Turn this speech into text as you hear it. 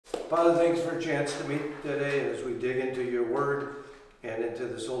Father, thanks for a chance to meet today. And as we dig into your word and into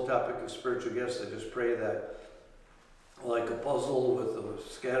this whole topic of spiritual gifts, I just pray that, like a puzzle with the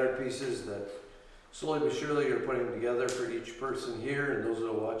scattered pieces, that slowly but surely you're putting together for each person here and those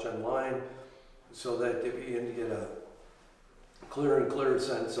that will watch online, so that they begin to get a clearer and clearer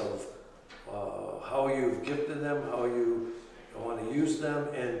sense of how you've gifted them, how you want to use them.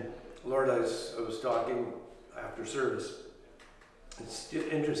 And Lord, I was talking after service, it's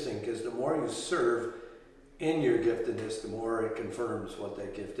interesting because the more you serve in your giftedness, the more it confirms what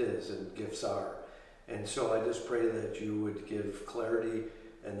that gift is and gifts are. And so I just pray that you would give clarity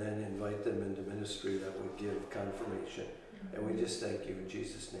and then invite them into ministry that would give confirmation. And we just thank you in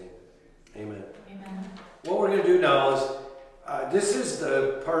Jesus' name. Amen. Amen. What we're going to do now is, this is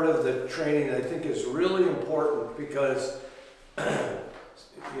the part of the training that I think is really important because,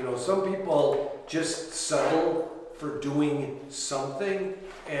 some people just settle for doing something,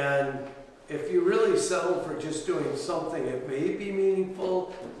 and if you really settle for just doing something, it may be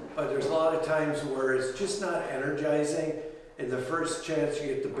meaningful, but there's a lot of times where it's just not energizing, and the first chance you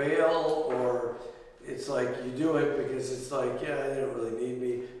get to bail, or it's like you do it because it's like, yeah, they don't really need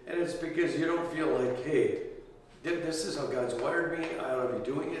me, and it's because you don't feel like, hey, this is how God's wired me, I ought to be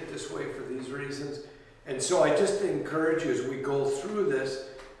doing it this way for these reasons. And so I just encourage you as we go through this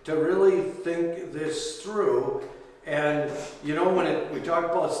to really think this through. And when we talk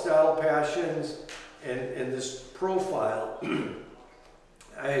about style, passions, and this profile,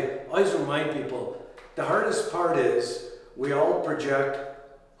 I always remind people, the hardest part is we all project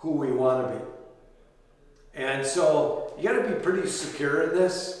who we want to be. And so you got to be pretty secure in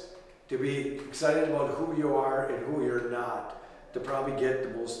this to be excited about who you are and who you're not, to probably get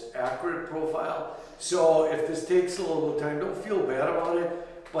the most accurate profile. So if this takes a little bit of time, don't feel bad about it,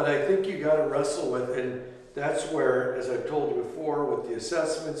 but I think you got to wrestle with, and that's where, as I've told you before, with the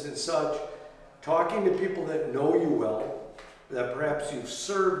assessments and such, talking to people that know you well, that perhaps you've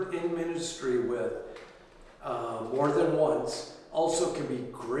served in ministry with more than once, also can be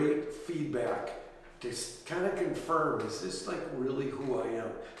great feedback to kind of confirm, is this like really who I am?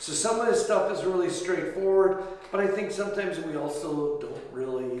 So some of this stuff is really straightforward, but I think sometimes we also don't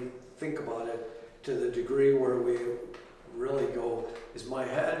really think about it to the degree where we really go, is my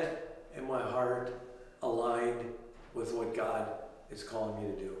head and my heart aligned with what God is calling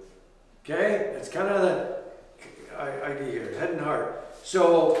me to do? Okay? That's kind of the idea here, head and heart.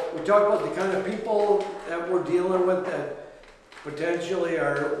 So we talk about the kind of people that we're dealing with that potentially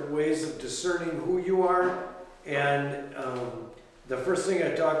are ways of discerning who you are. And the first thing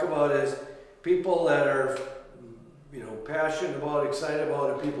I talk about is people that are, passionate about, excited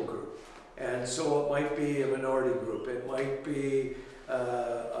about a people group. And so it might be a minority group. It might be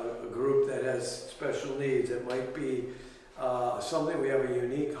a group that has special needs. It might be something we have a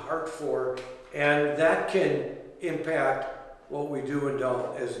unique heart for. And that can impact what we do and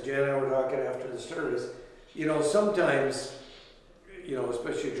don't. As Jan and I were talking after the service, sometimes,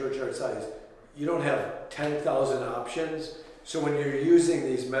 especially a church our size, you don't have 10,000 options. So when you're using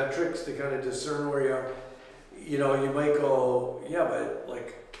these metrics to kind of discern where you are, you might go, yeah, but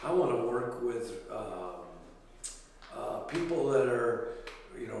like, I want to work with people that are,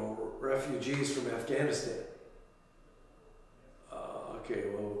 refugees from Afghanistan. Okay,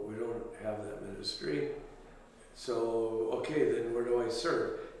 well, we don't have that ministry. So, okay, then where do I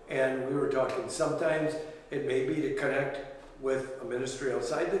serve? And we were talking, sometimes it may be to connect with a ministry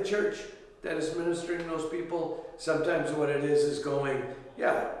outside the church that is ministering to those people. Sometimes what it is going,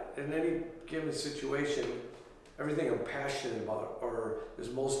 yeah, in any given situation, everything I'm passionate about or is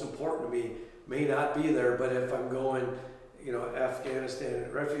most important to me may not be there, but if I'm going,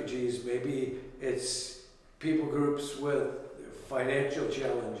 Afghanistan refugees, maybe it's people groups with financial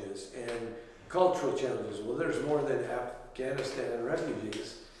challenges and cultural challenges. Well, there's more than Afghanistan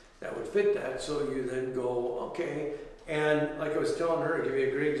refugees that would fit that, so you then go, okay. And like I was telling her, to give you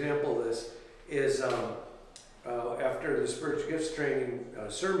a great example of this, is after the spiritual gifts training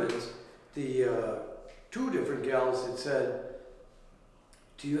sermons, the two different gals had said,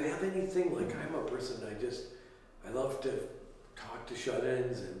 do you have anything, like I'm a person, I love to talk to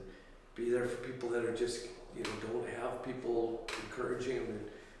shut-ins and be there for people that are just, don't have people encouraging them.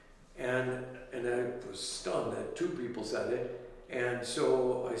 And I was stunned that two people said it. And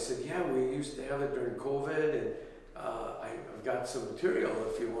so I said, yeah, we used to have it during COVID, and I've got some material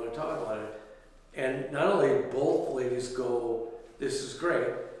if you want to talk about it. And not only both ladies go, this is great,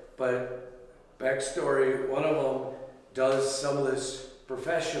 but backstory, one of them does some of this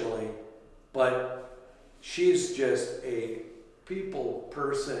professionally, but she's just a people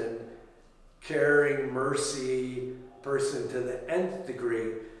person, caring, mercy person to the nth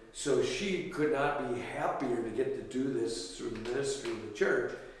degree. so she could not be happier to get to do this through the ministry of the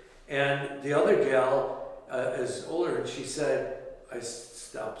church. And the other gal is older, and she said, I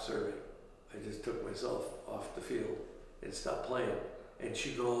stopped serving. I just took myself off the field and stopped playing. And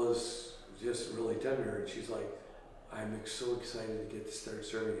she goes, just really tender, and she's like, I'm so excited to get to start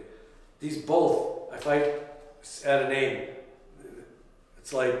serving it. These both, if I add a name,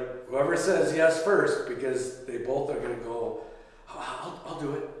 it's like whoever says yes first, because they both are going to go, oh, I'll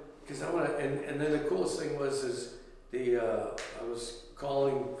do it, because I want to. And then the coolest thing was I was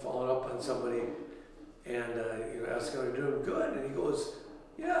following up on somebody, and asking how they're doing. Good, and he goes,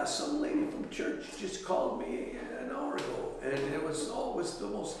 yeah, some lady from church just called me an hour ago, and it was the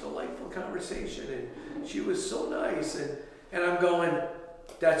most delightful conversation, and she was so nice, and I'm going,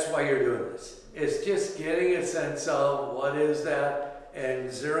 that's why you're doing this. It's just getting a sense of what is that, and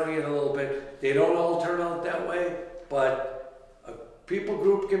zeroing in a little bit. They don't all turn out that way, but a people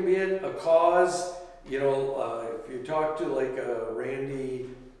group can be it, a cause. If you talk to like Randy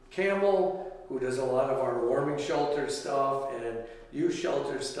Campbell, who does a lot of our warming shelter stuff and youth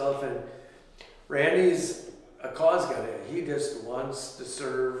shelter stuff, and Randy's a cause guy. He just wants to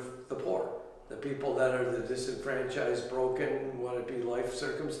serve the poor, the people that are the disenfranchised, broken, what it be life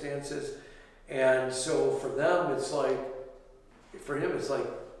circumstances. And so for them, for him, it's like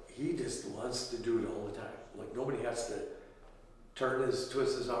he just wants to do it all the time. Like nobody has to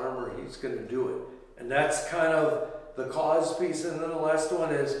twist his arm, or he's going to do it. And that's kind of the cause piece. And then the last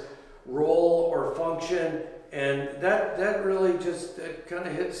one is role or function. And that really just, it kind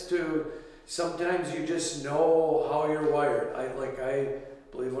of hits to, sometimes you just know how you're wired. I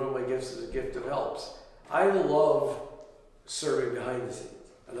believe one of my gifts is a gift of helps. I love serving behind the scenes.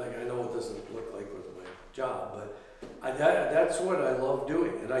 And I know it doesn't look like with my job, but that's what I love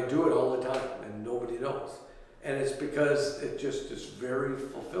doing. And I do it all the time, and nobody knows. And it's because it just is very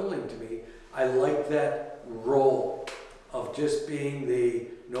fulfilling to me. I like that role of just being the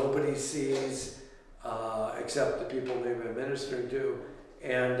nobody sees except the people maybe I'm ministering to.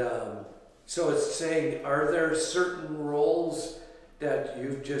 And so it's saying, are there certain roles that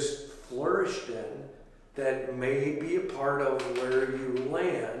you've just flourished in that may be a part of where you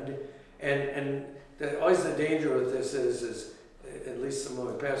land? And always the danger with this is at least some of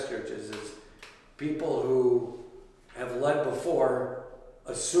my past churches, is people who have led before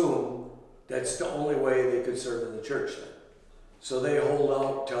assume that's the only way they could serve in the church then. So they hold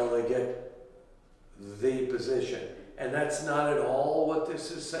out till they get the position. And that's not at all what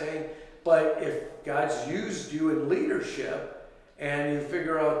this is saying. But if God's used you in leadership and you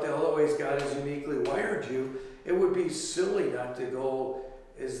figure out the other ways God has uniquely wired you, it would be silly not to go,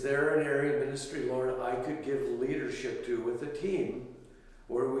 is there an area of ministry, Lord, I could give leadership to with a team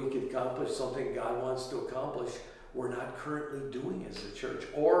where we could accomplish something God wants to accomplish we're not currently doing as a church,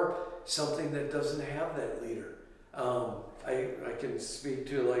 or something that doesn't have that leader. I can speak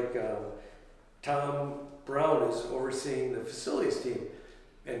to Tom Brown is overseeing the facilities team,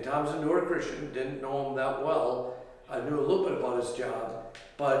 and Tom's a newer Christian, didn't know him that well. I knew a little bit about his job,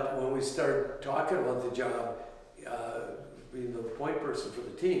 but when we started talking about the job, being the point person for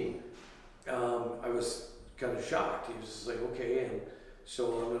the team, I was kind of shocked. He was just like, okay, and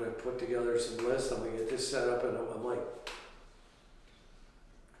so I'm going to put together some lists, I'm going to get this set up, and I'm like,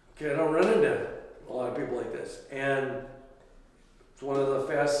 okay, I don't run into a lot of people like this. And it's one of the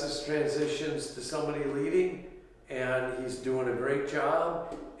fastest transitions to somebody leading, and he's doing a great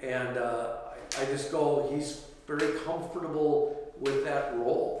job. And I just go, he's very comfortable with that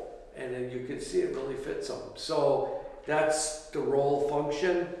role. And then you can see it really fits him. So that's the role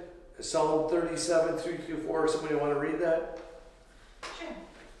function. Psalm 37, 3-4, somebody want to read that? Sure.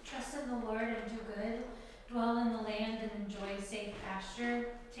 Trust in the Lord and do good. Dwell in the land and enjoy safe pasture.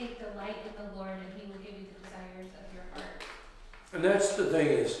 Take delight in the Lord, and He will give you the desires of your heart. And that's the thing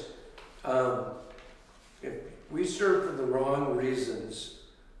is, if we serve for the wrong reasons,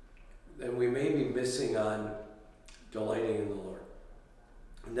 then we may be missing on delighting in the Lord.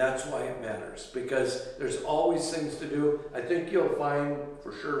 And that's why it matters, because there's always things to do. I think you'll find,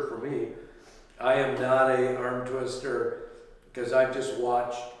 for sure for me, I am not an arm twister, because I've just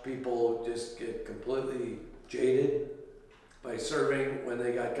watched people just get completely jaded by serving when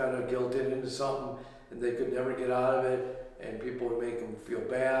they got kind of guilted into something and they could never get out of it, and people would make them feel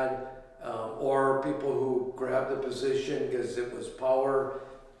bad, or people who grabbed the position because it was power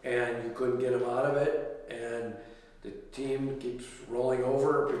and you couldn't get them out of it, and the team keeps rolling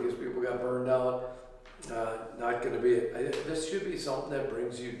over because people got burned out. Not going to be it. This should be something that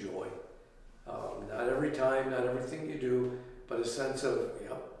brings you joy. Not every time, not everything you do, but a sense of,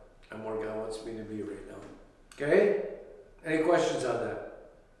 yep, I'm where God wants me to be right now. Okay? Any questions on that?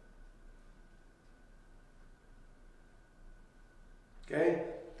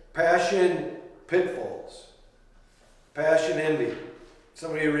 Passion, pitfalls. Passion, envy.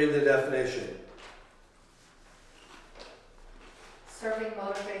 Somebody read the definition. Serving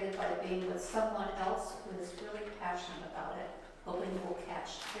motivated by being with someone else who is really passionate about it, hoping you will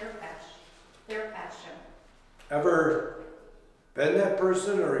catch their passion. Ever been that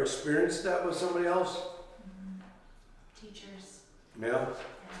person or experienced that with somebody else? Teachers. Yeah. Yeah.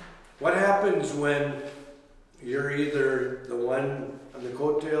 What happens when you're either the one on the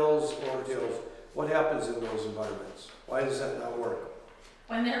coattails or tails? What happens in those environments? Why does that not work?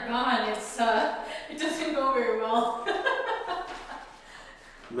 When they're gone, it doesn't go very well.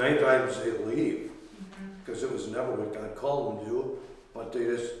 9 times they leave because it was never what God called them to do. But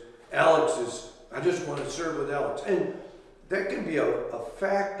I just want to serve with Alex. And that can be a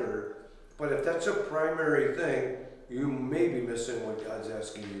factor, but if that's a primary thing, you may be missing what God's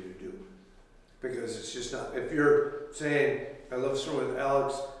asking you to do. Because it's just not, if you're saying, I love serving with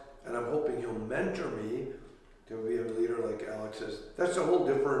Alex, and I'm hoping he'll mentor me to be a leader like Alex is, that's a whole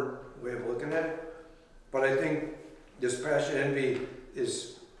different way of looking at it. But I think this passion envy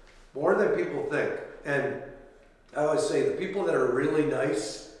is more than people think. And I always say the people that are really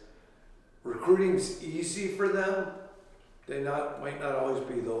nice, recruiting's easy for them. They might not always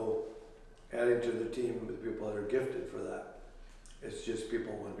be, though, adding to the team with people that are gifted for that. It's just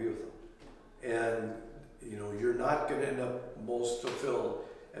people want to be with them. And, you're not going to end up most fulfilled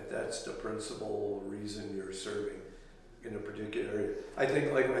if that's the principal reason you're serving in a particular area. I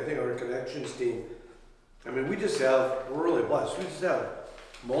think our connections team, we're really blessed. We just have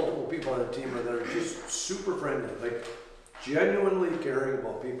multiple people on the team that are just super friendly, like genuinely caring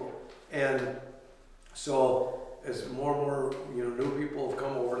about people. And so as more and more, new people have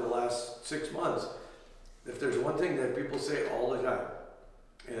come over the last 6 months, if there's one thing that people say all the time,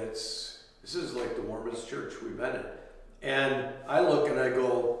 this is like the warmest church we've been in. And I look and I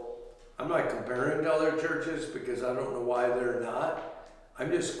go, I'm not comparing to other churches because I don't know why they're not. I'm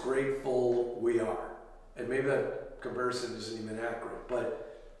just grateful we are. And maybe that comparison isn't even accurate,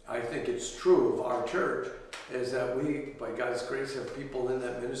 but I think it's true of our church is that we, by God's grace, have people in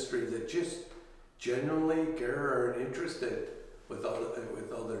that ministry that just genuinely care and interested with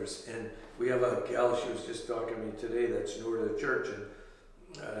others. And we have a gal, she was just talking to me today that's newer to the church, and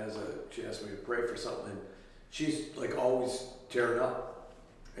she asked me to pray for something, and she's like always tearing up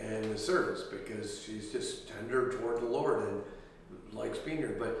in the service because she's just tender toward the Lord and likes being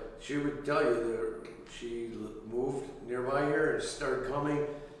here. But she would tell you that she moved nearby here and started coming,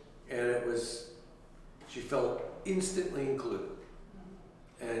 and she felt instantly included.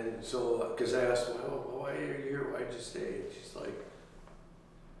 And so, because I asked, well, why are you here? Why'd you stay? And she's like,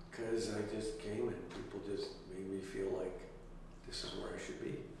 because I just came and people just made me feel like this is where I should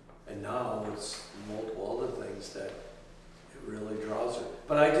be. And now it's multiple other things that it really draws her.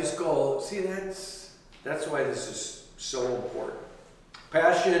 But I just go, see, that's why this is so important.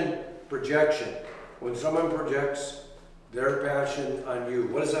 Passion, projection. When someone projects their passion on you,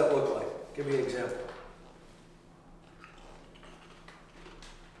 what does that look like? Give me an example.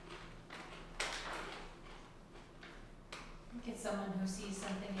 Get someone who sees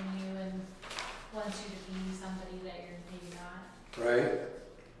something in you and wants you to be somebody that you're maybe not. Right?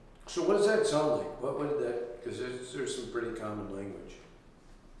 So what does that sound like? What would that, because there's some pretty common language.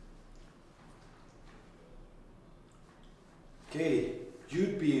 Katie,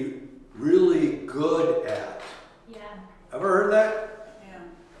 you'd be really good at. Yeah. Ever heard that?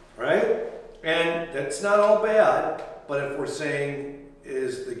 Yeah. Right? And that's not all bad, but if we're saying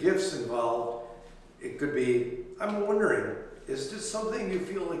is the gifts involved, it could be, I'm wondering, is this something you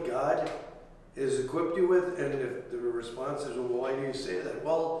feel like God has equipped you with? And if the response is, well, why do you say that?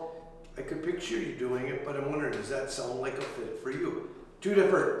 Well, I could picture you doing it, but I'm wondering, does that sound like a fit for you? Two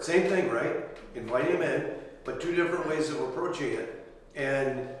different, same thing, right? Inviting him in, but two different ways of approaching it.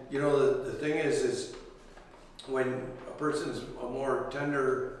 And, the thing is when a person's a more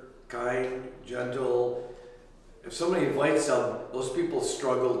tender, kind, gentle, if somebody invites them, those people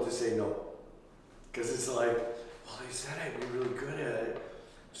struggle to say no. Because it's like, well, they said I'd be really good at it,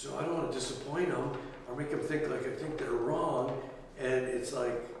 so I don't want to disappoint them or make them think like I think they're wrong. And it's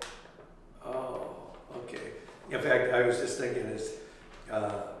like, oh, okay. In fact, I was just thinking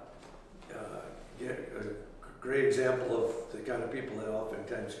a great example of the kind of people that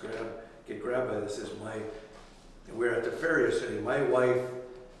oftentimes get grabbed by this is we were at the fair yesterday. My wife,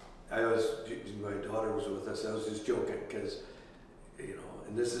 my daughter was with us. I was just joking because,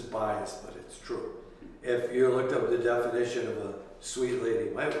 and this is biased, but it's true. If you looked up the definition of a sweet lady,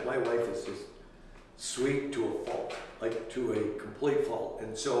 my wife is just sweet to a fault, like to a complete fault.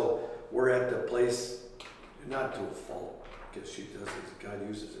 And so we're at the place, not to a fault, guess she does it, God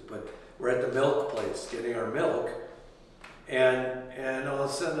uses it, but we're at the milk place getting our milk, and all of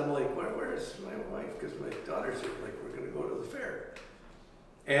a sudden I'm like, where's my wife? Because my daughter's here, like, we're going to go to the fair.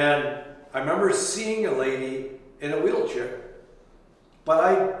 And I remember seeing a lady in a wheelchair,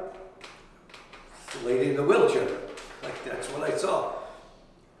 but the lady in the wheelchair, like, that's what I saw.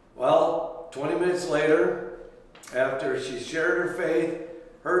 Well, 20 minutes later, after she shared her faith,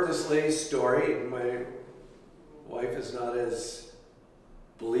 heard this lady's story, and my wife is not as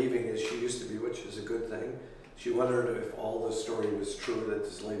believing as she used to be, which is a good thing. She wondered if all the story was true that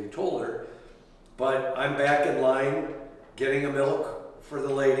this lady told her. But I'm back in line getting a milk for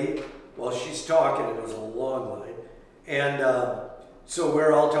the lady while she's talking, and it was a long line. And so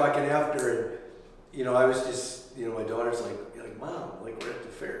we're all talking after, and I was just, my daughter's like, Mom, like, we're at the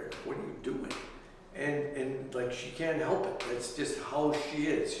fair. Like, what are you doing? And like, she can't help it. That's just how she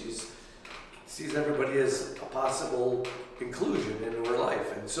is. She sees everybody as a possible inclusion into her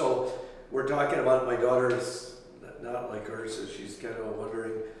life. And so we're talking about my daughter's not like her, so she's kind of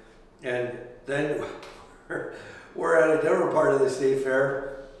wondering. And then we're at a different part of the state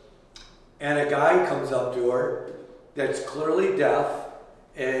fair, and a guy comes up to her that's clearly deaf,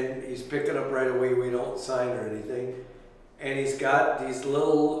 and he's picking up right away. We don't sign or anything. And he's got these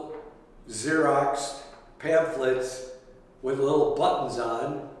little Xeroxed pamphlets with little buttons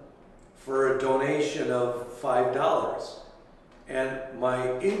on for a donation of $5. And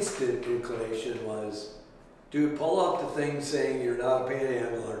my instant inclination was, dude, pull out the thing saying you're not a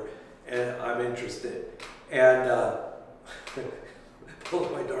panhandler and I'm interested. And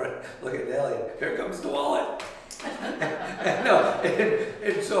pulled my daughter, look at Nellie, here comes the wallet.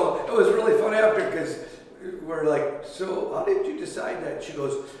 and so it was really fun after, because we're like, so how did you decide that? She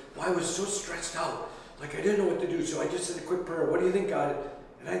goes, well, I was so stressed out. Like, I didn't know what to do, so I just said a quick prayer. What do you think, God?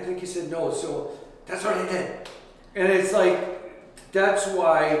 And I think he said no, so that's what I did. And it's like, that's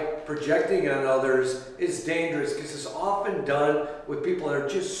why projecting on others is dangerous, because it's often done with people that are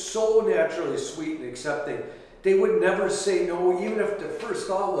just so naturally sweet and accepting. They would never say no, even if the first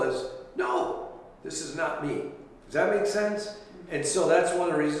thought was, no, this is not me. Does that make sense? And so that's one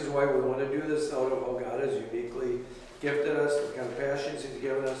of the reasons why we want to do this out of how God has uniquely gifted us, the kind of passions he's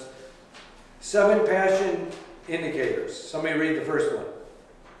given us. 7 passion indicators. Somebody read the first one.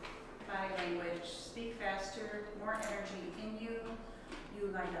 Body language. Speak faster, more energy in you, you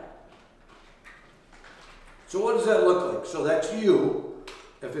light up. So what does that look like? So that's you.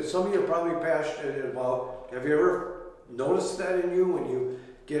 If it's something you're probably passionate about, have you ever noticed that in you when you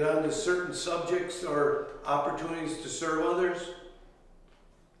get onto certain subjects or opportunities to serve others?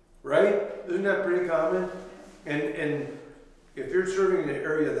 Right? Isn't that pretty common? And if you're serving in an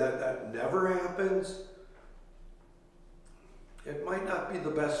area that never happens, it might not be the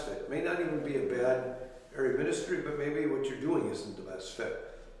best fit. It may not even be a bad area of ministry, but maybe what you're doing isn't the best fit.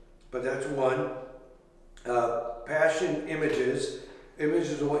 But that's one. Passion images.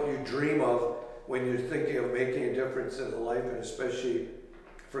 Images of what you dream of when you're thinking of making a difference in a life, and especially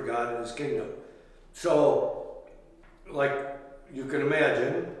for God and his kingdom. So, like you can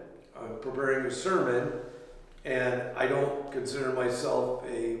imagine, I'm preparing a sermon, and I don't consider myself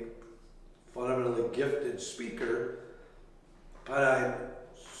a fundamentally gifted speaker, but I'm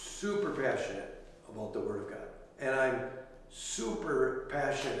super passionate about the Word of God. And I'm super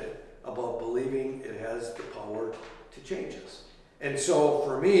passionate about believing it has the power to change us. And so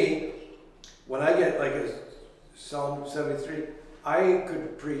for me, when I get like a Psalm 73, I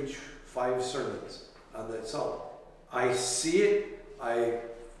could preach 5 sermons on that psalm. I see it, I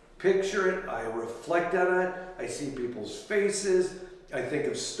picture it, I reflect on it, I see people's faces, I think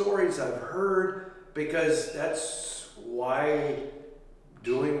of stories I've heard, because that's why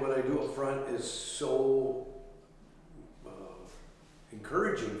doing what I do up front is so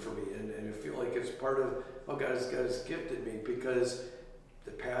encouraging for me, and I feel like it's part of how God has gifted me, because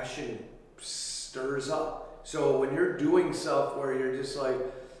the passion stirs up. So when you're doing stuff where you're just like,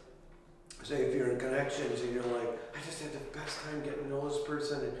 say if you're in connections and you're like, I just had the best time getting to know this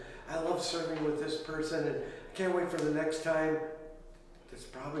person, and I love serving with this person, and I can't wait for the next time. That's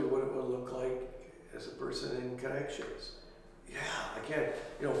probably what it would look like as a person in connections. Yeah, I can't,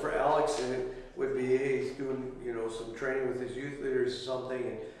 for Alex, it would be, hey, he's doing, some training with his youth leaders or something,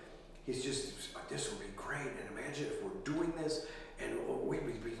 and he's just, this would be great, and imagine if we're doing this, and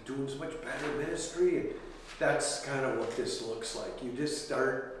we'd be doing so much better ministry, and that's kind of what this looks like. You just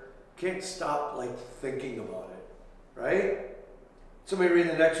can't stop like thinking about it, right? Somebody read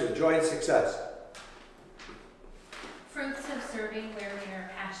the next one, joy and success. Fruits of serving where we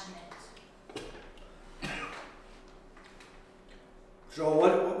are passionate. So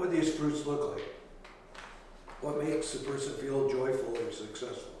what would these fruits look like? what makes a person feel joyful or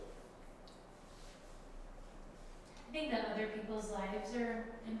successful? I think that other people's lives are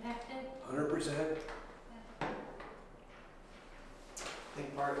impacted. 100%. I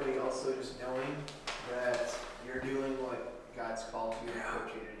think partly also just knowing that you're doing what God's called you and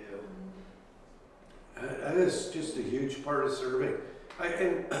equipped you to do. That is just a huge part of serving.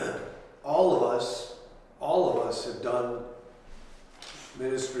 And all of us have done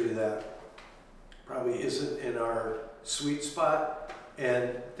ministry that probably isn't in our sweet spot,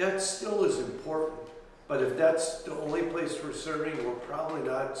 and that still is important. But if that's the only place we're serving, we're probably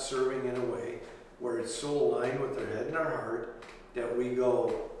not serving in a way where it's so aligned with our head and our heart that we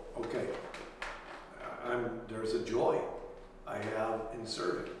go, okay, there's a joy I have in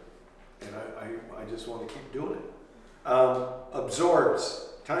serving, and I just want to keep doing it. Absorbs.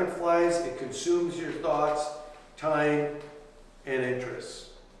 Time flies, it consumes your thoughts, time, and interests.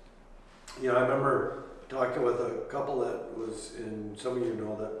 You know, I remember talking with a couple that was in, some of you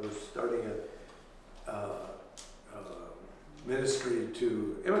know, that was starting a ministry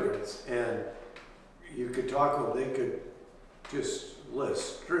to immigrants, and you could talk to them, they could just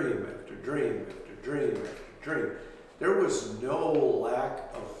list dream after dream after dream after dream. There was no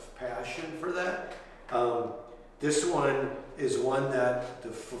lack of passion for that. This one is one that the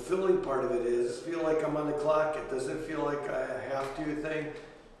fulfilling part of it is, feel like I'm on the clock, it doesn't feel like I have to thing,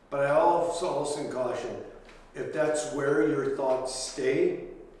 but I also caution, if that's where your thoughts stay,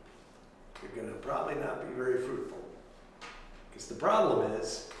 you're gonna probably not be very fruitful. Because the problem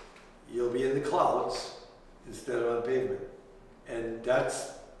is, you'll be in the clouds instead of on pavement. And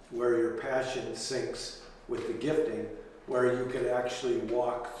that's where your passion sinks with the gifting, where you can actually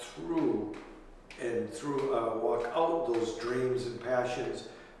walk through walk out those dreams and passions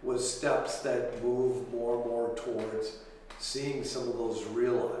with steps that move more and more towards seeing some of those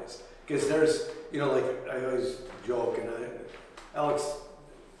realized. Because there's, you know, like I always joke, and Alex,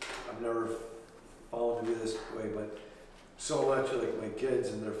 I've never found to be this way, but so much like my kids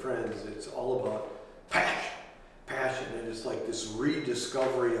and their friends, it's all about passion, and it's like this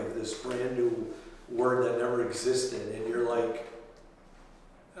rediscovery of this brand new word that never existed, and you're like,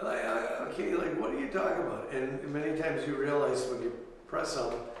 okay, like what are you talking about? And many times you realize when you press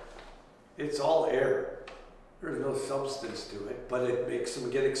on, it's all air. There's no substance to it, but it makes them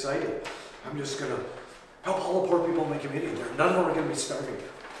get excited. I'm just gonna help all the poor people in my community. None of them are gonna be starving.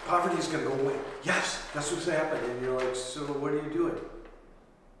 Poverty is gonna go away. Yes, that's what's happening. And you're like, so what are you doing?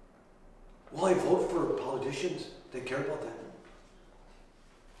 Well, I vote for politicians that care about that.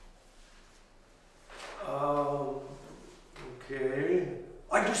 Okay.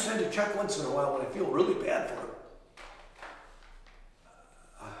 I just send a check once in a while when I feel really bad for them.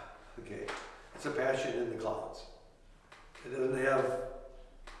 Okay. It's a passion in the clouds. It doesn't have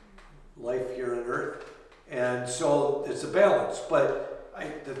life here on earth. And so it's a balance. But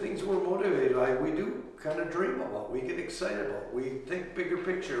the things we're motivated by, we do kind of dream about. We get excited about. We think bigger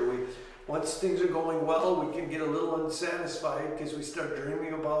picture. Once things are going well, we can get a little unsatisfied because we start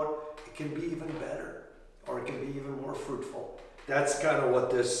dreaming about it can be even better, or it can be even more fruitful. That's kind of what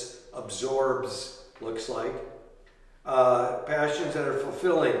this absorbs looks like. Passions that are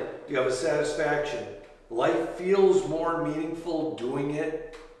fulfilling. Do you have a satisfaction? Life feels more meaningful doing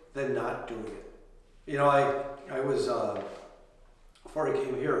it than not doing it. You know, I was, before I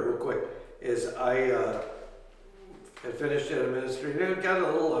came here real quick, is I had finished at a ministry, and it got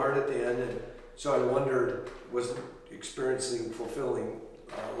a little hard at the end, and so I wondered, was experiencing fulfilling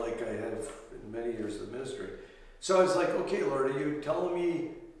like I have in many years of ministry. So I was like, okay, Lord, are you telling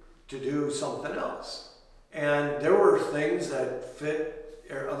me to do something else? And there were things that fit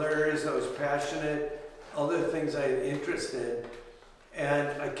other areas I was passionate, other things I had interest in,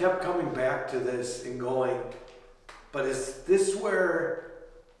 and I kept coming back to this and going, but is this where,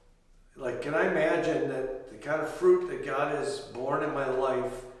 like, can I imagine that the kind of fruit that God has born in my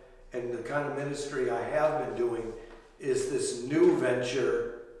life and the kind of ministry I have been doing, is this new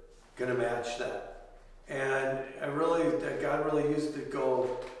venture going to match that? And God really used to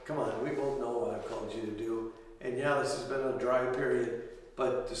go, come on, we both know what I've called you to do. And yeah, this has been a dry period,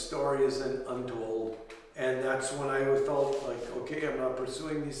 but the story isn't untold. And that's when I felt like, okay, I'm not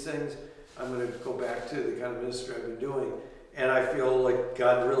pursuing these things. I'm going to go back to the kind of ministry I've been doing. And I feel like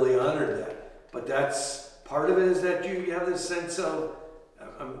God really honored that. But that's part of it, is that you have this sense of,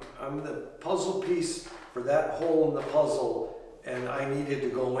 I'm the puzzle piece for that hole in the puzzle, and I needed to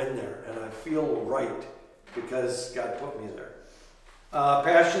go in there. And I feel right because God put me there.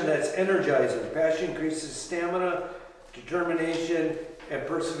 Passion that's energizing. Passion increases stamina, determination, and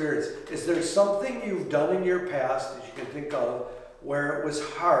perseverance. Is there something you've done in your past that you can think of where it was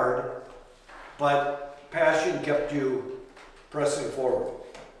hard, but passion kept you pressing forward?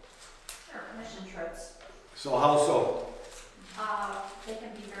 Sure, mission trips. So how so? They can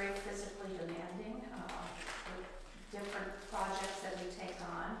be very physically demanding, with different projects that we take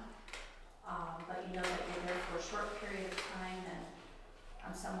on. But you know that you're there for a short period of time, and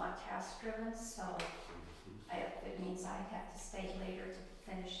I'm somewhat task driven, so it means I have to stay later to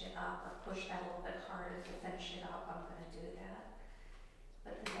finish it up, or push that a little bit harder to finish it up. I'm gonna do that.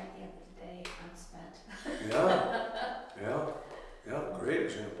 But then at the end of the day, I'm spent. Yeah, great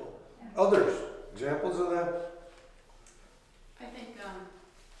example. Yeah. Others, examples of that? I think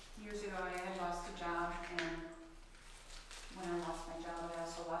years ago I had lost a job, and when I lost my job, I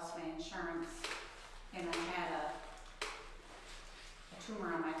also lost my insurance, and I had a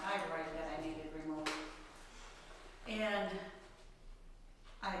tumor on my thyroid that I needed removed. And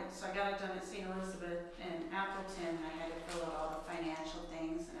so I got it done at St. Elizabeth in Appleton. I had to fill out all the financial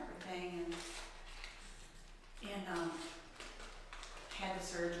things and everything, and had the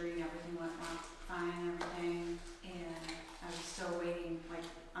surgery and everything went fine and everything, and I was still waiting like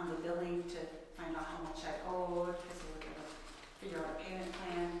on the billing to find out how much I owed, because they were gonna figure out a payment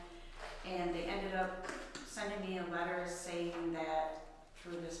plan. And they ended up sending me a letter saying that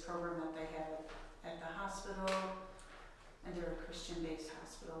through this program that they have at the hospital, and they're a Christian-based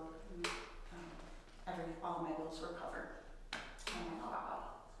hospital, and, all my bills were covered. I'm like, wow.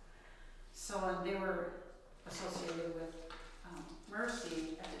 So they were associated with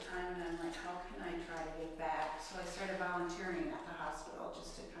Mercy at the time, and I'm like, how can I try to give back? So I started volunteering at the hospital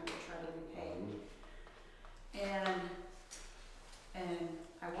just to kind of try to repay. And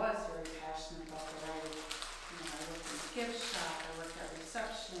I was very passionate about it. I worked in the gift shop, I worked at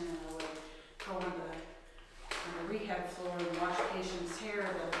reception, I would go on the rehab floor and wash patients' hair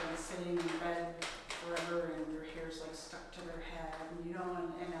that have been sitting in bed forever and their hair's like stuck to their head, and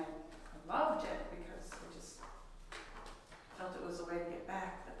I loved it because I just felt it was a way to get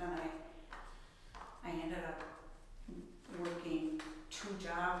back. But then I ended up working 2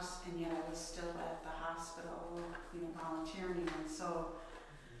 jobs, and yet I was still at the hospital, volunteering. And so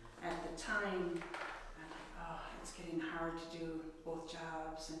at the time, I'm like, oh, it's getting hard to do both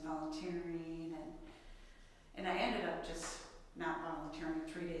jobs and volunteering, and I ended up just not volunteering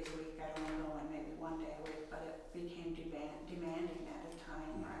 3 days a week. I'd only go in maybe 1 day a week, but it became demanding at a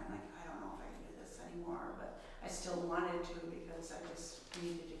time where I'm like, I don't know if I can do this anymore, but I still wanted to because I just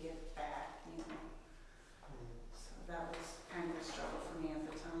needed to get back, So that was kind of a struggle for me at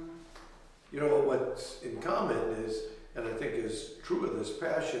the time. What's in common is, and I think is true of this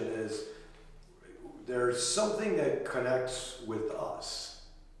passion, is there's something that connects with us,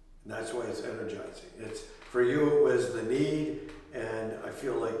 and that's why it's energizing. It's, for you, it was the need, and I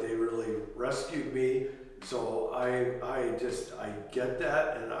feel like they really rescued me. So I get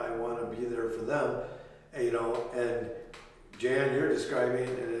that, and I want to be there for them, and Jan, you're describing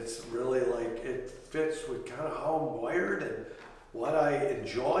it, and it's really like, it fits with kind of how I'm wired and what I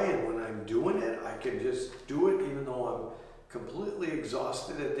enjoy, and when I'm doing it, I can just do it even though I'm completely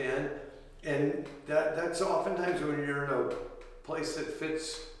exhausted at the end. And that's oftentimes when you're in a place that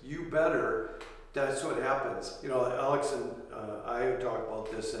fits you better, that's what happens. Alex and I talk about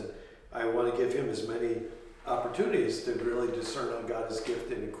this, and I want to give him as many opportunities to really discern how God has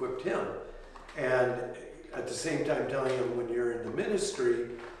gifted and equipped him. And at the same time telling him, when you're in the ministry,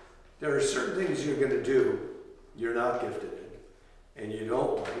 there are certain things you're going to do you're not gifted in, and you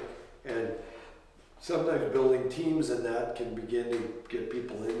don't like. And sometimes building teams and that can begin to get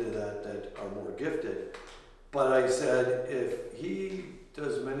people into that are more gifted. But I said, if he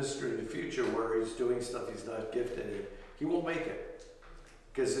does ministry in the future where he's doing stuff he's not gifted in, he won't make it,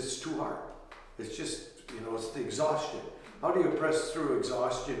 because it's too hard. It's just, it's the exhaustion. How do you press through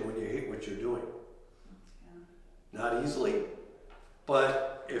exhaustion when you hate what you're doing? Not easily,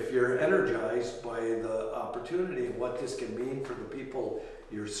 but if you're energized by the opportunity of what this can mean for the people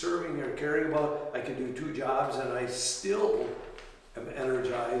you're serving or caring about, I can do 2 jobs and I still am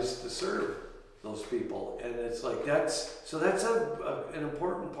energized to serve those people. And it's like, that's an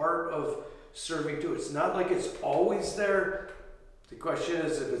important part of serving too. It's not like it's always there. The question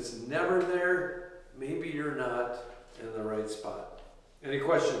is, if it's never there, maybe you're not in the right spot. Any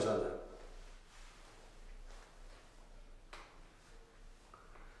questions on that?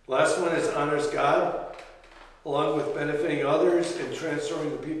 Last one is honors God, along with benefiting others and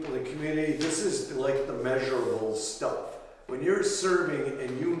transforming the people in the community. This is like the measurable stuff. When you're serving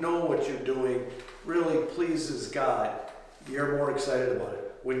and you know what you're doing really pleases God, you're more excited about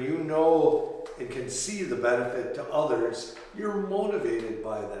it. When you know and can see the benefit to others, you're motivated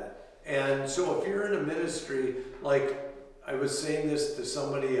by that. And so if you're in a ministry, like I was saying this to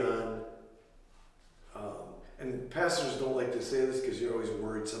somebody on and pastors don't like to say this because you're always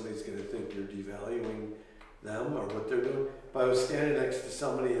worried somebody's going to think you're devaluing them or what they're doing. But I was standing next to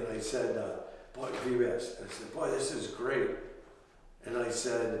somebody and I said, boy, VBS, I said, boy, this is great. And I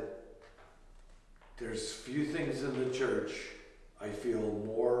said, there's few things in the church I feel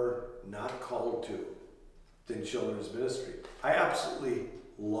more not called to than children's ministry. I absolutely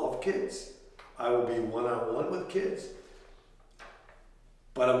love kids. I will be one-on-one with kids.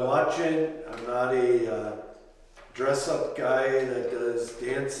 But I'm watching, I'm not a dress-up guy that does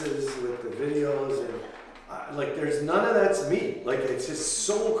dances with the videos, and like there's none of that's me. Like it's just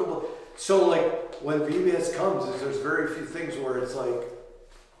so cool. So like when VBS comes, there's very few things where it's like,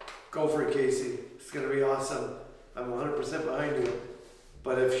 go for it, Casey. It's gonna be awesome. I'm 100% behind you.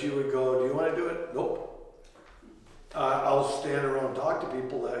 But if she would go, do you want to do it? Nope. I'll stand around and talk to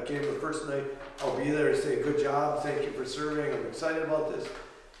people that came the first night. I'll be there and say, good job, thank you for serving, I'm excited about this.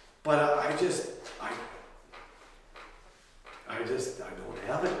 But I don't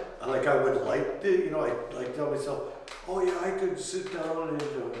have it. Like I would like to, you know, I like tell myself, oh yeah, I could sit down and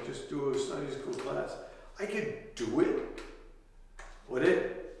just do a Sunday school class. I could do it. Would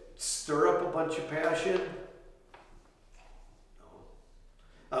it stir up a bunch of passion?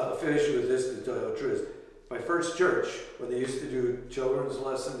 No. I'll finish with this to tell you the truth. My first church, when they used to do children's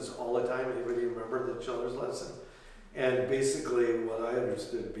lessons all the time, anybody remember the children's lessons? And basically what I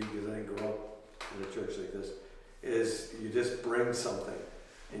understood to be, because I didn't grow up in a church like this, is you just bring something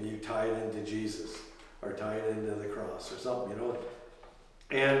and you tie it into Jesus or tie it into the cross or something, you know.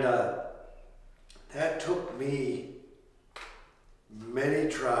 And that took me many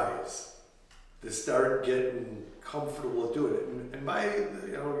tries to start getting comfortable with doing it. And my,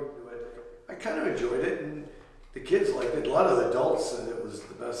 you know, I kind of enjoyed it, and the kids liked it. A lot of the adults said it was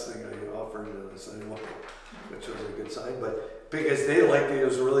the best thing I offered on a Sunday morning, which was a good sign. But because they liked it, it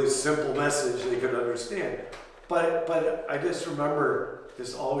was a really simple message they could understand. But I just remember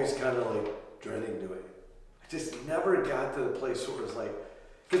just always kind of like dreading doing it. I just never got to the place where it was like,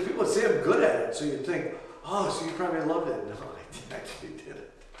 because people would say I'm good at it, so you'd think, oh, so you probably loved it. No, I actually didn't.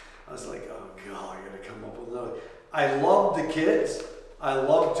 I was like, oh God, I got to come up with another. I loved the kids. I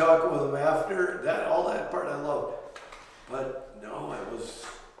loved talking with them after that. All that part I loved, but no, it's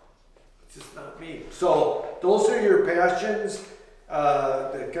just not me. So those are your passions.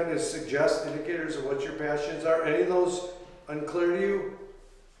 That kind of suggest indicators of what your passions are. Any of those unclear to you?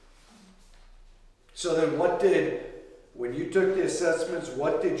 So then when you took the assessments,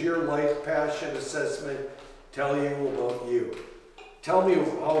 what did your life passion assessment tell you about you? Tell me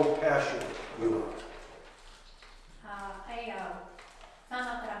how passionate you are. I found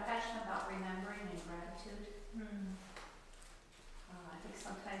out that I'm passionate about remembering and gratitude. I think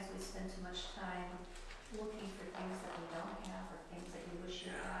sometimes we spend too much time looking for things that we don't have or things that you wish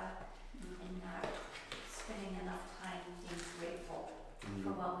you had, and not spending enough time being grateful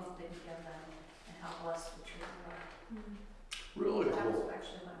for what we've been given and how blessed we truly are. Really That was cool.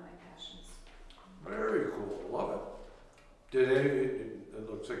 actually one of my passions. Very cool. Love it.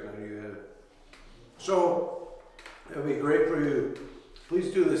 It looks like none of you had it. So it would be great for you.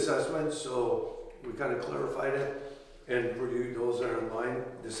 Please do the assessment so we kind of clarified it. And for you, those that are online,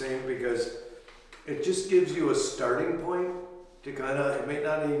 the same, because it just gives you a starting point to kind of, it may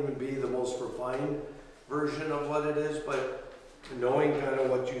not even be the most refined version of what it is, but knowing kind of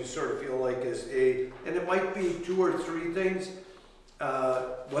what you sort of feel like is and it might be 2 or 3 things.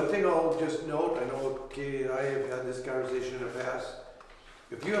 One thing I'll just note, I know Katie and I have had this conversation in the past.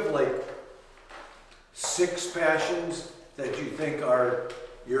 If you have like 6 passions that you think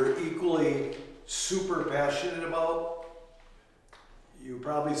you're equally super passionate about, you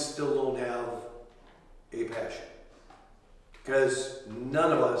probably still don't have a passion. Because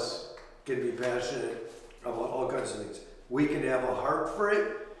none of us can be passionate about all kinds of things. We can have a heart for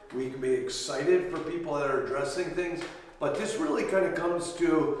it. We can be excited for people that are addressing things. But this really kind of comes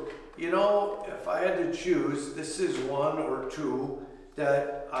to, you know, if I had to choose, this is 1 or 2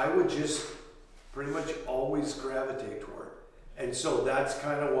 that I would just pretty much always gravitate toward. And so that's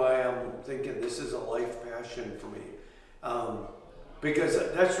kind of why I'm thinking this is a life passion for me. Because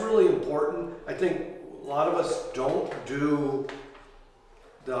that's really important. I think a lot of us don't do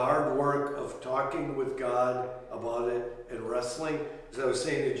the hard work of talking with God about it and wrestling. As I was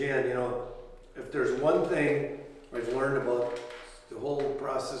saying to Jan, you know, if there's one thing I've learned about the whole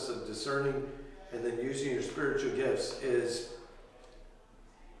process of discerning and then using your spiritual gifts is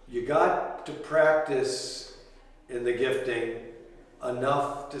you got to practice in the gifting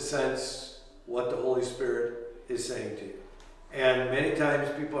enough to sense what the Holy Spirit is saying to you. And many times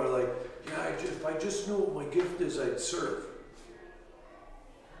people are like, yeah, if I just knew what my gift is, I'd serve.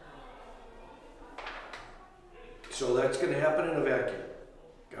 So that's going to happen in a vacuum.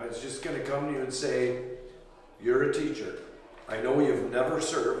 God's just going to come to you and say, you're a teacher. I know you've never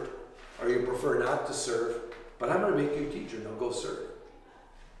served, or you prefer not to serve, but I'm going to make you a teacher. Now go serve.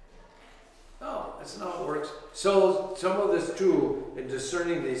 No, that's not how it works. So some of this too, in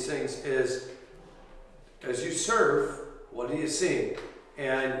discerning these things, is as you serve, what are you seeing?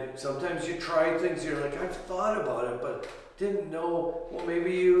 And sometimes you try things, you're like, I've thought about it, but didn't know. Well,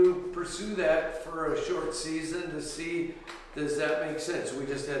 maybe you pursue that for a short season to see, does that make sense? We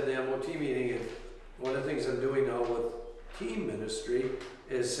just had the MOT meeting, and one of the things I'm doing now with team ministry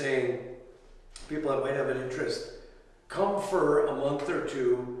is saying, people that might have an interest, come for a month or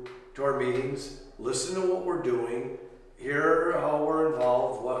two to our meetings, listen to what we're doing, hear how we're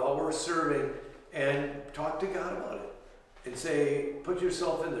involved, how we're serving, and talk to God about it. And say, put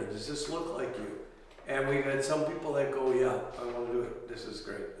yourself in there. Does this look like you? And we've had some people that go, yeah, I want to do it. This is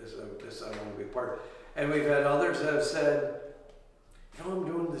great. This I want to be a part. And we've had others that have said, you know, I'm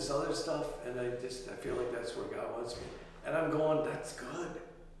doing this other stuff, and I feel like that's where God wants me. And I'm going, that's good.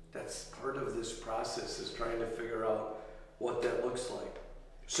 That's part of this process, is trying to figure out what that looks like.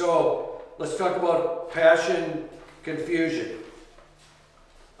 So let's talk about passion, confusion.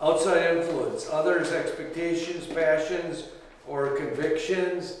 Outside influence, others' expectations, passions, or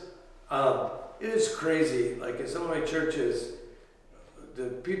convictions. It is crazy. Like in some of my churches, the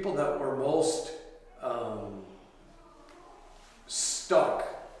people that were most stuck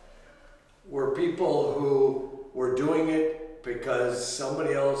were people who were doing it because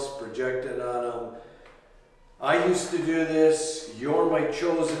somebody else projected on them. I used to do this, you're my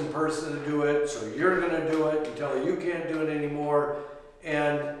chosen person to do it, so you're going to do it until you can't do it anymore.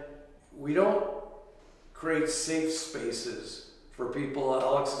 And we don't create safe spaces for people.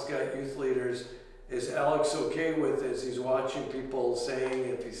 Alex has got youth leaders. Is Alex okay with, as he's watching people saying,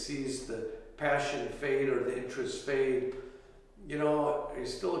 if he sees the passion fade or the interest fade, you know, are you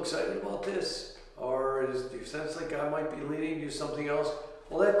still excited about this? Or do you sense like God might be leading you to something else?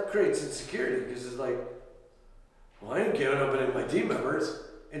 Well, that creates insecurity, because it's like, well, I ain't giving up any of my team members.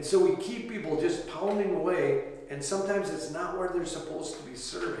 And so we keep people just pounding away, and sometimes it's not where they're supposed to be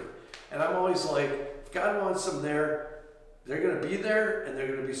serving. And I'm always like, if God wants them there, they're going to be there, and they're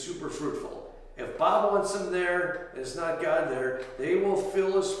going to be super fruitful. If Bob wants them there, and it's not God there, they will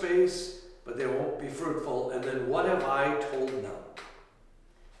fill a space, but they won't be fruitful. And then what have I told them?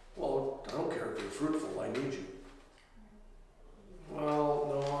 Well, I don't care if you're fruitful, I need you. Well,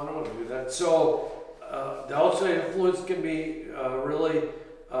 no, I don't want to do that. So the outside influence can be really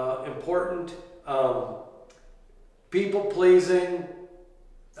important. People pleasing,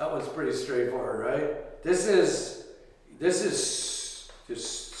 that one's pretty straightforward, right? This is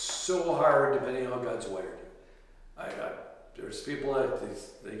just so hard depending on how God's wired you. There's people that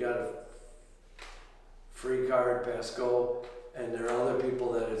they got a free card, pass go, and there are other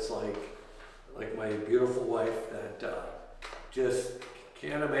people that it's like my beautiful wife that just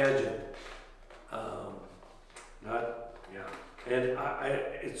can't imagine. And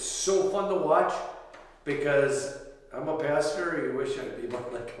it's so fun to watch, because I'm a pastor. You wish I'd be more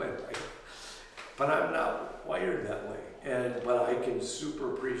like my wife, but I'm not wired that way. But I can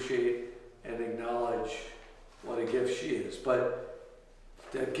super appreciate and acknowledge what a gift she is. But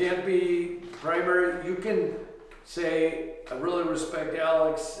that can't be primary. You can say, I really respect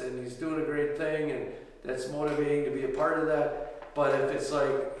Alex, and he's doing a great thing, and that's motivating to be a part of that. But if it's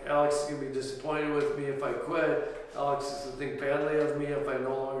like, Alex is going to be disappointed with me if I quit, Alex is going to think badly of me if I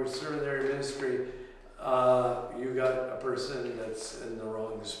no longer serve in their ministry, you got a person that's in the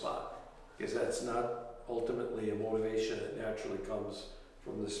wrong spot, because that's not ultimately a motivation that naturally comes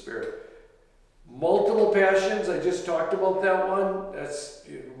from the Spirit. Multiple passions, I just talked about that one. That's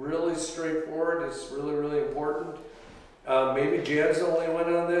really straightforward. It's really, really important. Maybe Jan's the only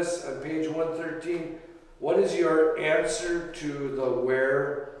one on this. On page 113, what is your answer to the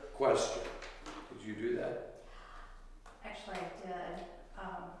where question? Did you do that? Actually, I did,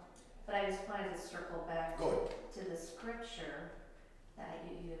 but I just wanted to circle back to the scripture that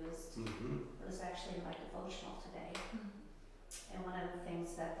you used. Mm-hmm. It was actually in my devotional today. And one of the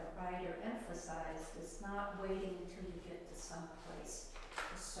things that the writer emphasized is not waiting until you get to some place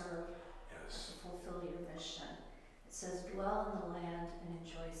to serve, Yes. to fulfill your mission. It says, dwell in the land and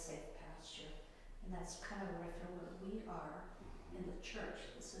enjoy safe pasture. And that's kind of where we are in the church.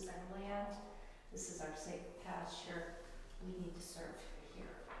 This is our land. This is our safe pasture. We need to serve here.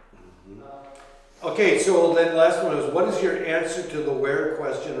 Mm-hmm. Okay, so then last one is, what is your answer to the where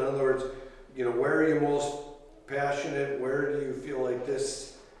question? In other words, you know, where are you most passionate? Where do you feel like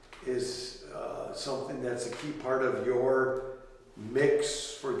this is something that's a key part of your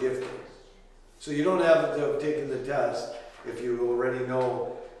mix for gifting? So you don't have to have taken the test if you already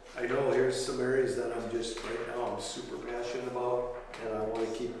know, I know here's some areas that I'm just, right now, I'm super passionate about, and I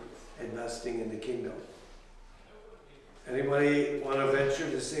want to keep investing in the kingdom. Anybody want to venture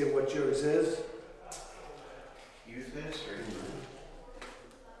to say what yours is? Youth ministry.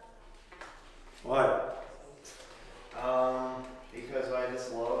 Why? Because I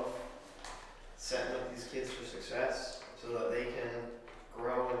just love setting up these kids for success so that they can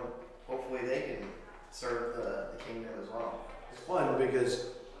grow and hopefully they can serve the kingdom as well. It's fun because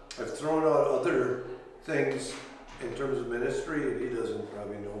I've thrown out other things in terms of ministry, and he doesn't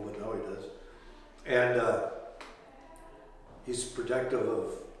probably know, but now he does. And he's protective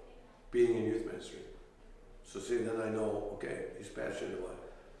of being in youth ministry. So see, then I know, okay, he's passionate about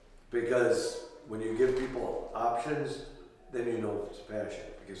it. Because when you give people options, then you know it's passion.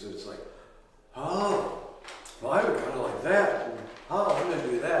 Because it's like, oh, well, I would kind of like that. And, oh, I'm going to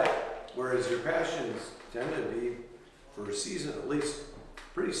do that. Whereas your passions tend to be, for a season at least,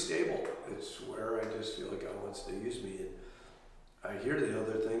 pretty stable. It's where I just feel like God wants to use me. And I hear the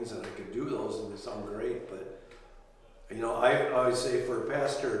other things and I can do those and they sound great. But, you know, I always say for a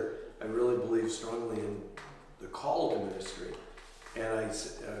pastor, I really believe strongly in the call to ministry. And I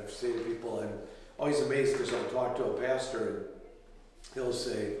say to people, I'm always amazed because I'll talk to a pastor and he'll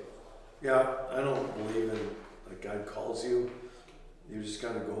say, yeah, I don't believe in, like, God calls you. You just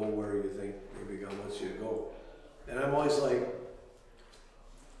kind of go where you think maybe God wants you to go. And I'm always like,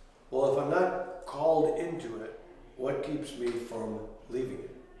 well, if I'm not called into it, what keeps me from leaving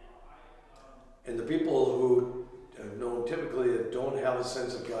it? And the people who I've known typically that don't have a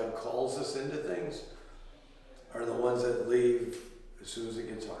sense of God calls us into things are the ones that leave as soon as it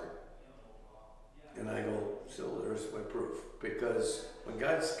gets hard. And I go, still, there's my proof. Because when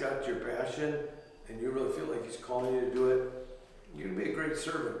God's got your passion and you really feel like He's calling you to do it, you can be a great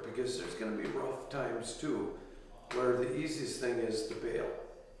servant because there's going to be rough times too, where the easiest thing is to bail.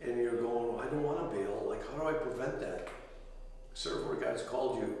 And you're going, well, I don't want to bail. Like, how do I prevent that? Serve where God's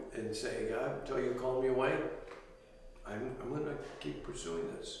called you and say, God, until you call me away, I'm going to keep pursuing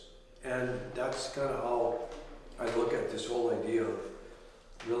this. And that's kind of how I look at this whole idea of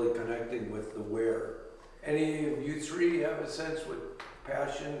really connecting with the where. Any of you three have a sense what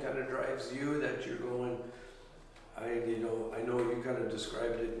passion kind of drives you, that you're going, I know you kind of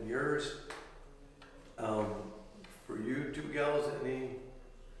described it in yours. For you two gals, any?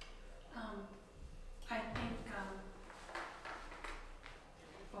 I think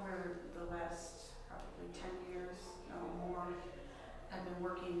over the last probably 10 years, no more, I've been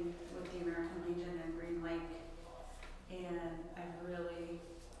working with the American Legion in Green Lake, and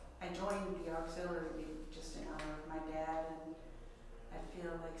I joined the auxiliary league just in honor of my dad, and I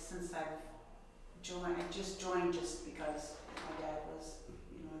feel like since I've joined, I just joined just because my dad was,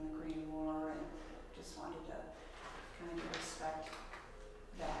 in the Korean War, and just wanted to kind of respect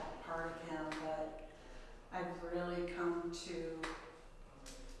that part of him, but I've really come to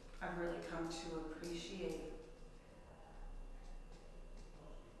appreciate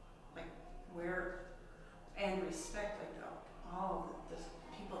where and respect all the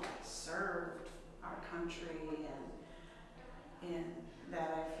people that served our country, and that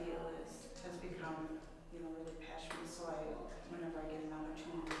I feel has become really passionate. So whenever I get an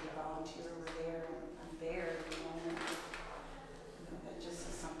opportunity to volunteer over there, I'm there, and that just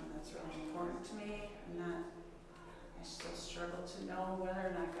is something that's really important to me. I still struggle to know whether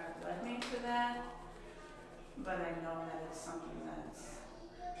or not God led me to that, but I know that it's something that's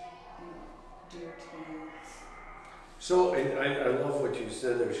dear to me. So, and I love what you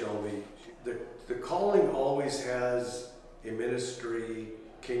said there, Shelby. The calling always has a ministry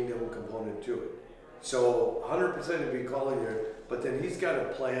kingdom component to it. So 100% to be calling you, but then He's got a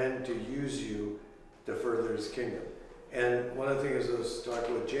plan to use you to further His kingdom. And one of the things I was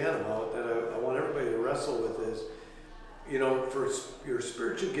talking with Jan about that I want everybody to wrestle with is, for your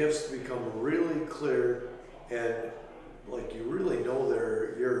spiritual gifts to become really clear and like you really know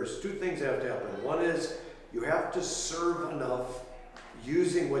they're yours, two things have to happen. One is you have to serve enough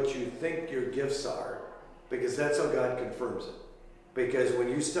using what you think your gifts are, because that's how God confirms it. Because when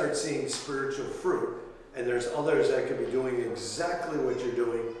you start seeing spiritual fruit, and there's others that could be doing exactly what you're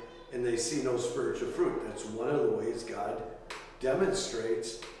doing, and they see no spiritual fruit, that's one of the ways God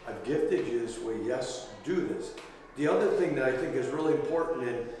demonstrates, I've gifted you this way, yes, do this. The other thing that I think is really important,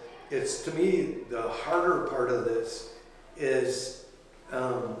 and it's to me the harder part of this, is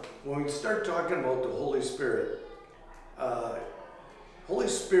when we start talking about the Holy Spirit, Holy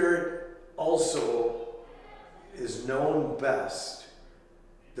Spirit also is known best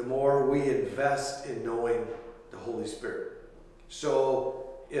the more we invest in knowing the Holy Spirit. So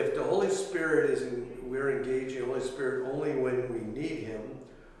if the Holy Spirit we're engaging the Holy Spirit only when we need Him,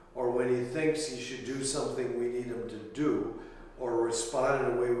 or when He thinks He should do something we need Him to do, or respond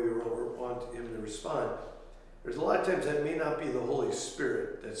in a way we want Him to respond, there's a lot of times that may not be the Holy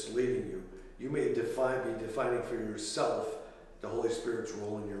Spirit that's leading you. You may be defining for yourself the Holy Spirit's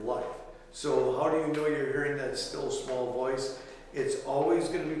role in your life. So how do you know you're hearing that still small voice? It's always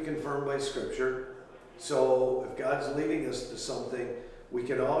going to be confirmed by Scripture. So if God's leading us to something, we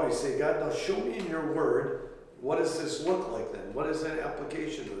can always say, God, now show me in your word, what does this look like then? What is that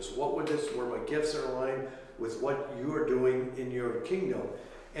application to us? What would where my gifts are aligned with what you are doing in your kingdom?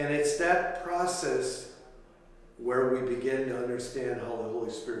 And it's that process where we begin to understand how the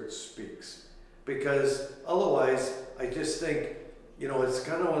Holy Spirit speaks. Because otherwise, I just think, it's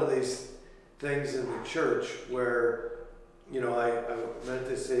kind of one of these things in the church where, I meant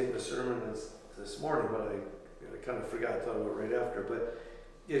to say in the sermon this morning, but I kind of forgot, I thought about it right after, but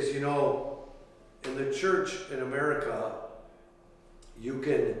is, in the church in America, you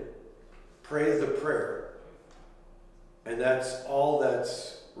can pray the prayer, and that's all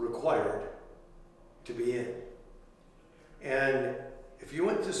that's required to be in. And if you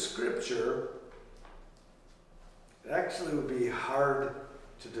went to Scripture, it actually would be hard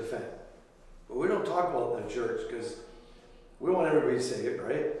to defend. But we don't talk about it in the church because we want everybody saved,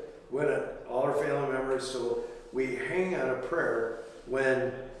 right? We want all our family members, so we hang on a prayer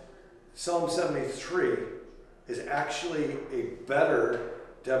when Psalm 73 is actually a better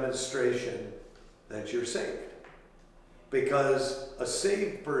demonstration that you're saved. Because a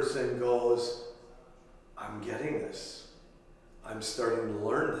saved person goes, I'm getting this. I'm starting to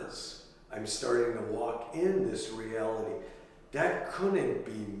learn this. I'm starting to walk in this reality. That couldn't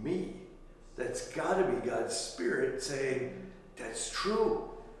be me. That's got to be God's Spirit saying, that's true.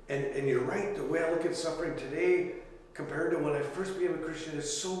 And you're right, the way I look at suffering today compared to when I first became a Christian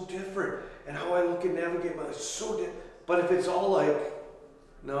is so different. And how I look and navigate my life is so different. But if it's all like,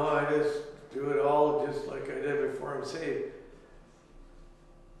 no, I just do it all just like I did before I'm saved,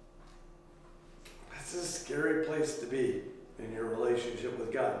 that's a scary place to be in your relationship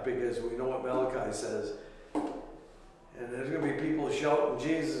with God, because we know what Malachi says. And there's going to be people shouting,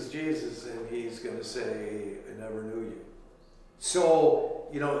 Jesus, Jesus, and He's going to say, I never knew you. So,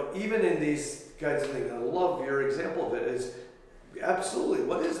 even in these kinds of things, I love your example of it is, absolutely,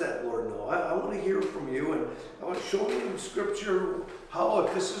 what is that, Lord? No, I want to hear from you, and I want to show me in Scripture how,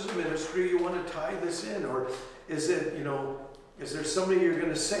 if this is a ministry, you want to tie this in, or is it, is there somebody you're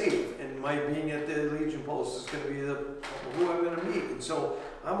going to save? And my being at the Legion Post is going to be who I'm going to meet. And so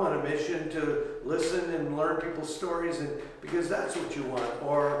I'm on a mission to listen and learn people's stories, and because that's what you want.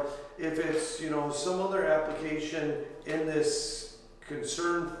 Or if it's, some other application in this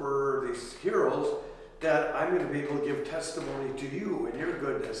concern for these heroes, that I'm going to be able to give testimony to you and your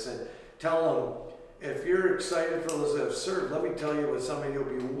goodness and tell them, if you're excited for those that have served, let me tell you what somebody you'll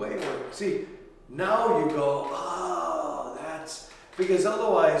be way more. See, now you go, that's, because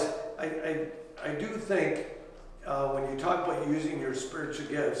otherwise, I do think when you talk about using your spiritual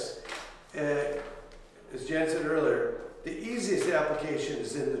gifts, as Jan said earlier, the easiest application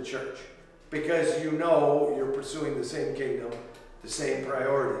is in the church, because you're pursuing the same kingdom, the same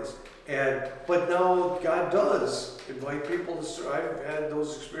priorities. But now God does invite people to serve. I've had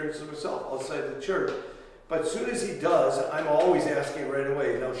those experiences myself outside the church. But as soon as He does, I'm always asking right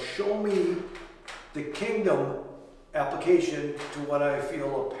away, now show me the kingdom application to what I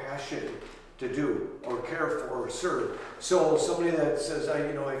feel a passion to do or care for or serve. So somebody that says,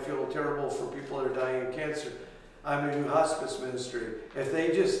 I feel terrible for people that are dying of cancer. I'm in a new hospice ministry. If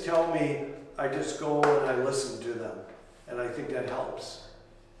they just tell me, I just go and I listen to them. And I think that helps.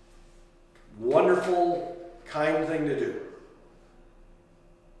 Wonderful, kind thing to do.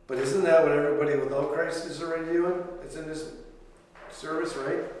 But isn't that what everybody without Christ is already doing? It's in this service,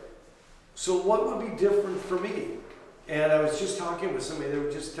 right? So what would be different for me? And I was just talking with somebody, they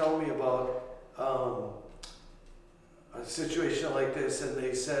were just telling me about a situation like this, and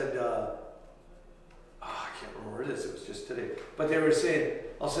they said, I can't remember where it is, it was just today. But they were saying,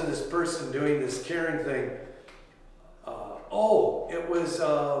 all of a sudden this person doing this caring thing, it was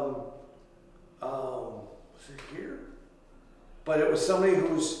it here? But it was somebody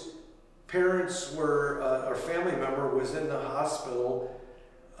whose parents were, or family member was in the hospital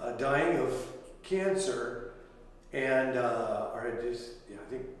dying of cancer, and, I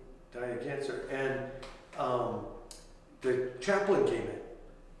think dying of cancer, and the chaplain came in,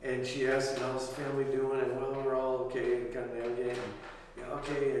 and she asked him, how's the family doing, and well, we're all okay, and kind of navigating,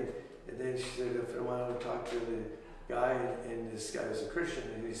 okay, and then she said, if I want to talk to the guy, and this guy was a Christian,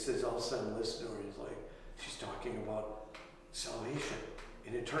 and he says, all of a sudden, listen to her, he's like, she's talking about salvation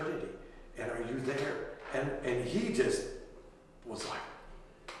in eternity? And are you there? And he just was like,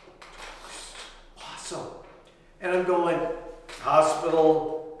 awesome. And I'm going,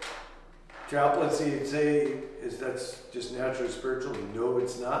 hospital, chaplaincy, you'd say, that's just natural spiritual? No,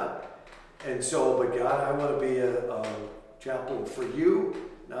 it's not. And so, but God, I want to be a chaplain for you,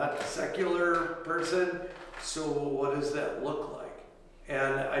 not a secular person. So what does that look like?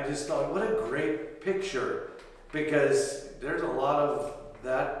 And I just thought, what a great picture, because there's a lot of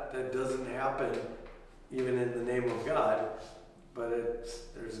that doesn't happen even in the name of God, but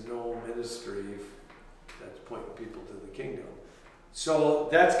there's no ministry that's pointing people to the kingdom. So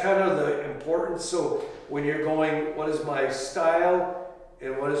that's kind of the importance. So when you're going, what is my style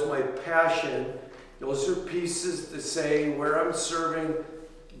and what is my passion? Those are pieces to say where I'm serving,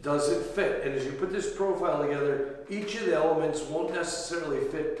 does it fit? And as you put this profile together, each of the elements won't necessarily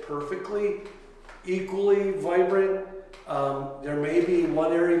fit perfectly, equally vibrant. There may be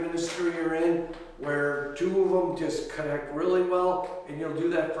one area of ministry you're in where two of them just connect really well, and you'll do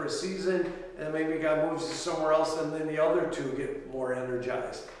that for a season, and maybe God moves you somewhere else, and then the other two get more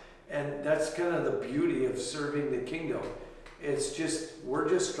energized. And that's kind of the beauty of serving the kingdom. It's just, we're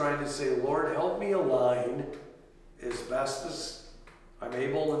just trying to say, Lord, help me align as best as I'm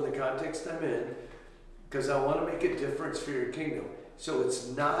able in the context I'm in, because I want to make a difference for your kingdom. So it's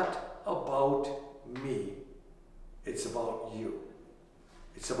not about me. It's about you.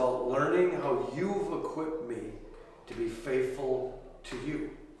 It's about learning how you've equipped me to be faithful to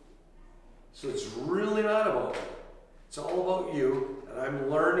you. So it's really not about me. It's all about you. And I'm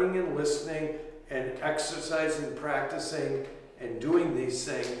learning and listening and exercising, practicing, and doing these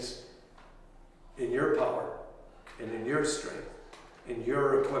things in your power and in your strength, in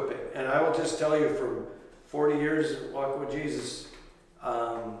your equipping. And I will just tell you, from 40 years walking with Jesus,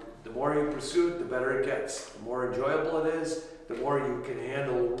 the more you pursue it, the better it gets. The more enjoyable it is, the more you can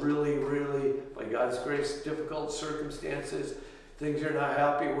handle really, really, by God's grace, difficult circumstances, things you're not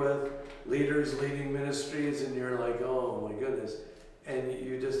happy with, leaders leading ministries, and you're like, oh my goodness. And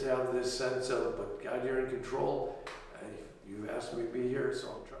you just have this sense of, but God, you're in control. You asked me to be here, so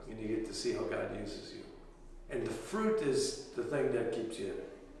I'm trusting. And you get to see how God uses you. And the fruit is the thing that keeps you in it.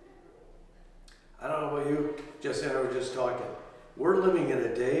 I don't know about you, Jesse and I were just talking. We're living in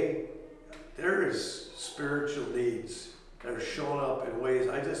a day, there is spiritual needs that are showing up in ways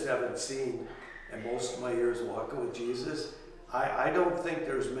I just haven't seen in most of my years walking with Jesus. I don't think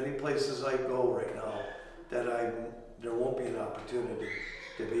there's many places I go right now that there won't be an opportunity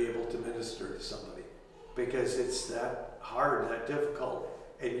to be able to minister to somebody, because it's that hard, that difficult.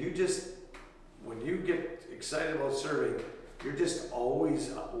 And you just, when you get excited about serving, you're just always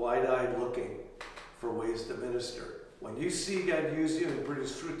wide-eyed looking for ways to minister. When you see God use you and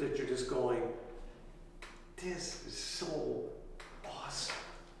produce fruit that you're just going, this is so awesome.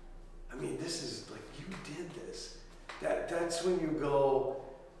 I mean, this is like, you did this. That's when you go,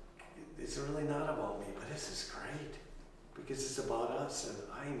 it's really not about me, but this is great, because it's about us. And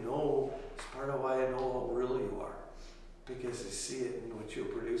I know, it's part of why I know how real you are, because I see it in what you're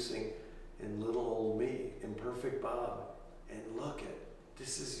producing in little old me, imperfect Bob. And look at,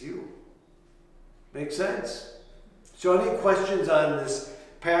 this is you. Make sense? So any questions on this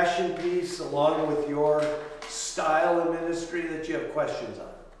passion piece along with your style of ministry that you have questions on?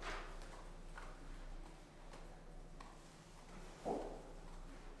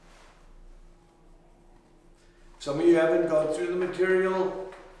 Some of you haven't gone through the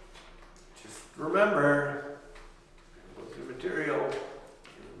material. Just remember, go through the material.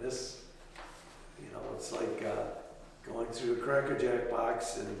 This, it's like going through a Cracker Jack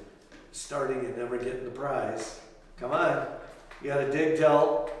box and starting and never getting the prize. Come on, you got to dig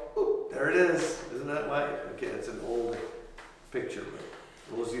till, whoop, there it is. Isn't that why? Okay, it's an old picture,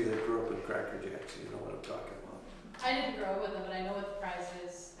 but those of you that grew up with Cracker Jacks, you know what I'm talking about. I didn't grow up with them, but I know what the prize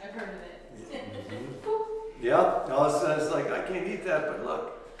is. I've heard of it. Yeah, all of a sudden it's like, I can't eat that, but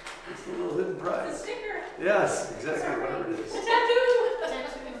look, it's a little hidden The prize. sticker. Yes, exactly, whatever it is. The tattoo.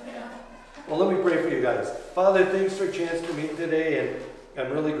 Well, let me pray for you guys. Father, thanks for a chance to meet today, and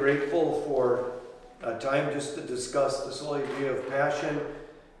I'm really grateful for a time just to discuss this whole idea of passion.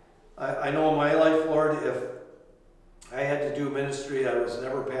 I know in my life, Lord, if I had to do ministry I was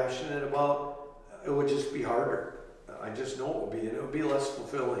never passionate about, it would just be harder. I just know it would be, and it would be less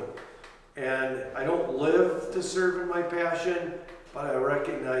fulfilling. And I don't live to serve in my passion, but I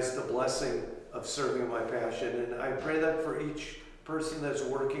recognize the blessing of serving in my passion. And I pray that for each person that's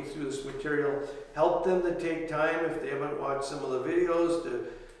working through this material, help them to take time, if they haven't watched some of the videos, to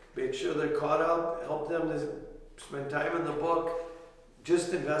make sure they're caught up, help them to spend time in the book,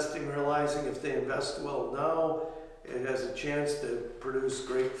 just investing, realizing if they invest well now, it has a chance to produce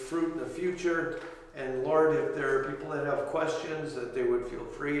great fruit in the future. And Lord, if there are people that have questions, that they would feel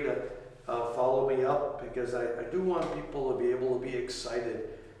free to follow me up, because I do want people to be able to be excited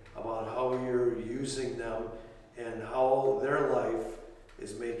about how you're using them and how their life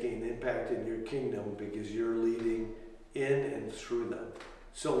is making an impact in your kingdom, because you're leading in and through them.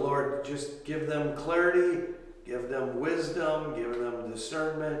 So Lord, just give them clarity, give them wisdom, give them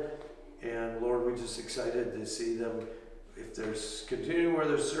discernment. And Lord, we're just excited to see them, if they're continuing where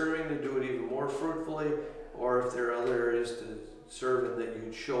they're serving, to do it even more fruitfully, or if there are other areas to serve, and that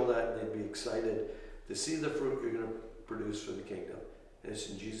you'd show that and they'd be excited to see the fruit you're going to produce for the kingdom. And it's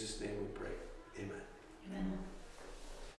in Jesus' name we pray. Amen. Amen.